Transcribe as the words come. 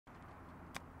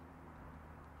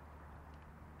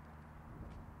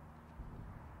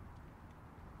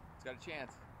It's got a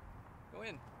chance. Go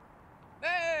in.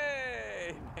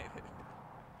 Hey!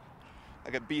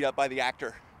 I got beat up by the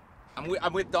actor. I'm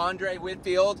with Dondre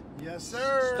Whitfield. Yes,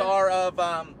 sir. Star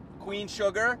of Queen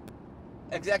Sugar.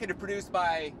 Executive produced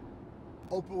by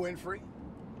Oprah Winfrey,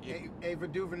 Ava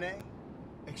DuVernay,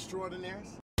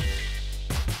 Extraordinaires.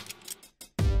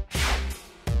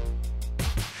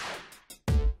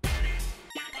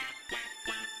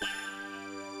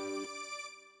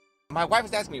 My wife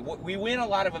was asking me, we win a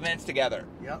lot of events together.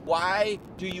 Yep. Why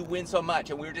do you win so much?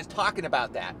 And we were just talking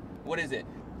about that. What is it?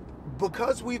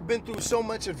 Because we've been through so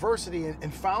much adversity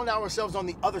and found ourselves on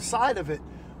the other side of it,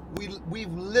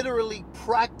 we've literally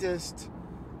practiced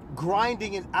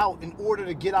grinding it out in order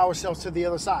to get ourselves to the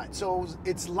other side. So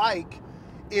it's like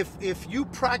if you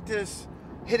practice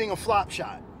hitting a flop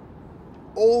shot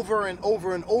over and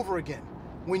over and over again,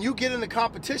 when you get in a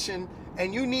competition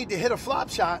and you need to hit a flop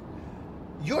shot,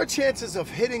 your chances of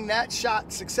hitting that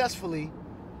shot successfully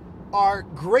are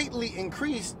greatly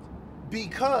increased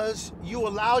because you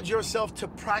allowed yourself to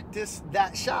practice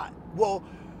that shot. Well,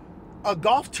 a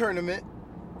golf tournament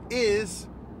is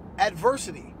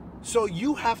adversity. So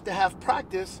you have to have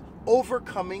practice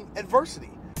overcoming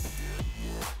adversity.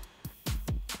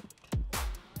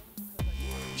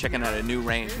 Checking out a new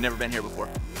range. Never been here before.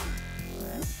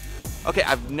 Okay,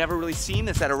 I've never really seen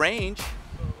this at a range.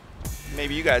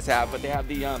 Maybe you guys have, but they have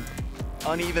the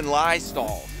uneven lie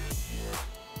stalls.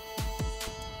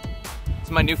 It's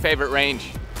my new favorite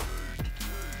range.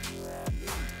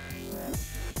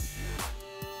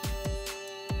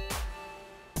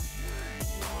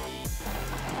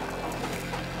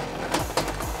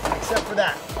 Except for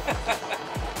that.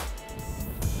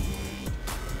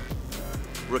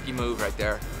 Rookie move right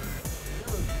there.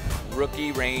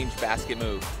 Rookie range basket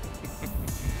move.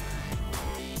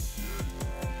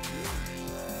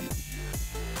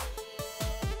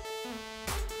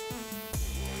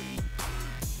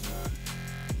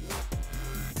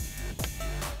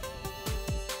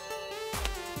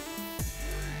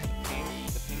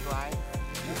 The pin glide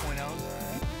 2.0.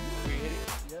 You hit it?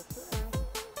 Yes, sir.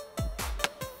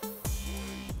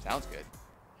 Sounds good.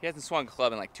 He hasn't swung a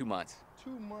club in like 2 months.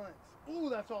 2 months. Ooh,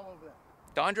 that's all over that.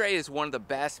 Dondre is one of the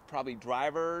best, probably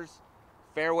drivers,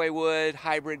 fairway wood,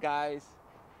 hybrid guys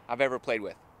I've ever played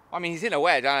with. I mean, he's in a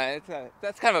wedge.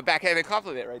 That's kind of a backhanded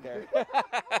compliment right there.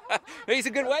 He's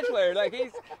a good wedge player. Like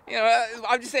he's, you know,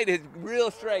 I'm just saying his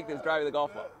real strength is driving the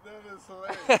golf ball. That is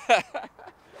hilarious.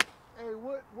 Hey,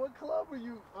 what club are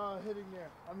you hitting there?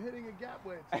 I'm hitting a gap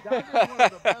wedge. That is one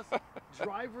of the best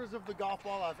drivers of the golf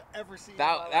ball I've ever seen.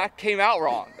 That came out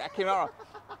wrong. That came out wrong.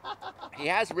 He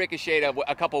has ricocheted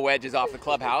a couple wedges off the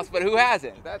clubhouse, but who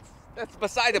hasn't? That's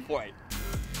beside the point.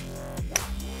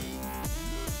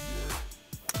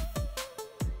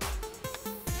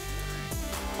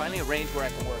 Finally a range where I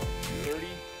can work 30,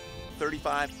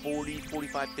 35, 40,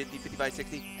 45, 50, 55,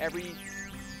 60,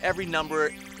 every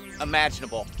number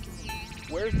imaginable.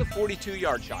 Where's the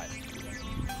 42-yard shot?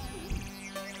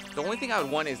 The only thing I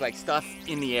would want is like stuff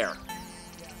in the air.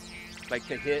 Like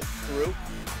to hit through.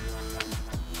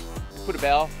 Put a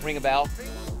bell, ring a bell.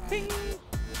 Bing.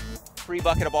 Free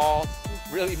bucket of balls.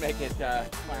 Really make it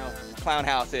clown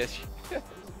house-ish.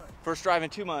 First drive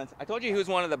in 2 months. I told you he was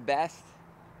one of the best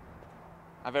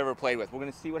I've ever played with. We're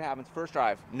gonna see what happens first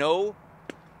drive. No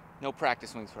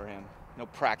practice swings for him. No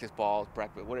practice balls,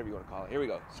 practice, whatever you want to call it. Here we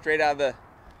go. Straight out of the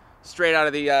right out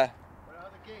of the gate. Huh?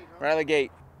 Right out of the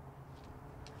gate.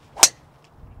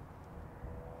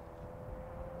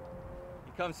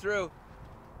 He comes through.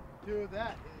 Dude,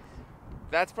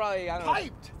 That's probably, I don't know,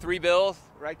 piped. 3 bills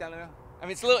right down there. I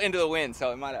mean, it's a little into the wind,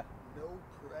 so it might have. No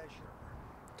pressure.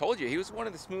 Told you, he was one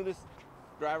of the smoothest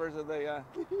drivers of the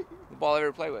ball I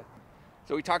ever played with.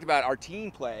 So we talked about our team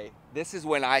play. This is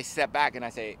when I step back and I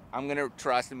say, I'm going to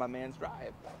trust in my man's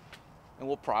drive. And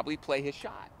we'll probably play his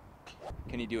shot.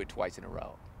 Can he do it twice in a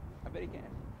row? I bet he can.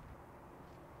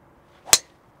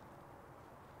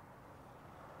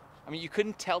 I mean, you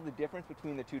couldn't tell the difference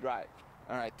between the two drives.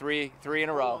 All right, three in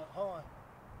a row. Hold on.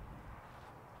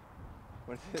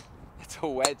 What is it? It's a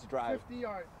wedge drive. 50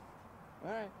 yards.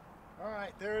 All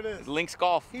right, there it is. It's Link's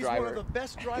golf He's driver. one of the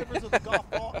best drivers of the golf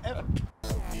ball ever.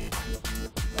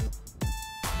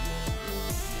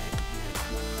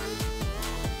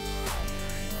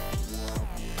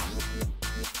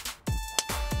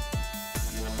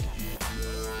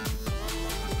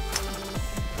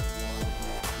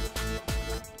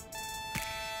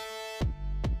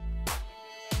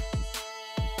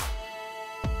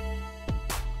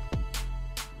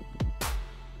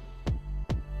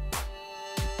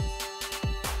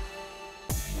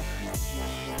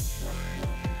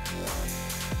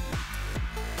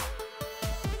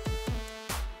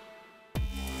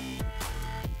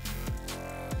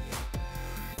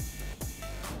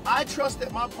 I trust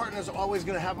that my partners are always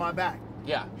going to have my back.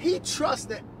 Yeah. He trusts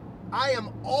that I am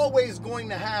always going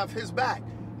to have his back,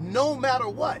 no matter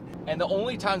what. And the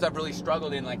only times I've really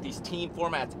struggled in like these team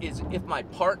formats is if my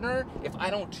partner, if I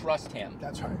don't trust him.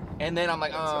 That's right. And then I'm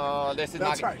like, oh, this is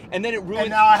That's not. right. And then it ruins.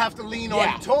 And now I have to lean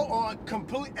Yeah. on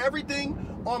complete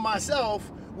everything on myself,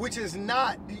 which is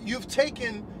not. You've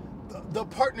taken the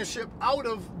partnership out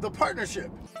of the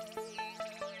partnership.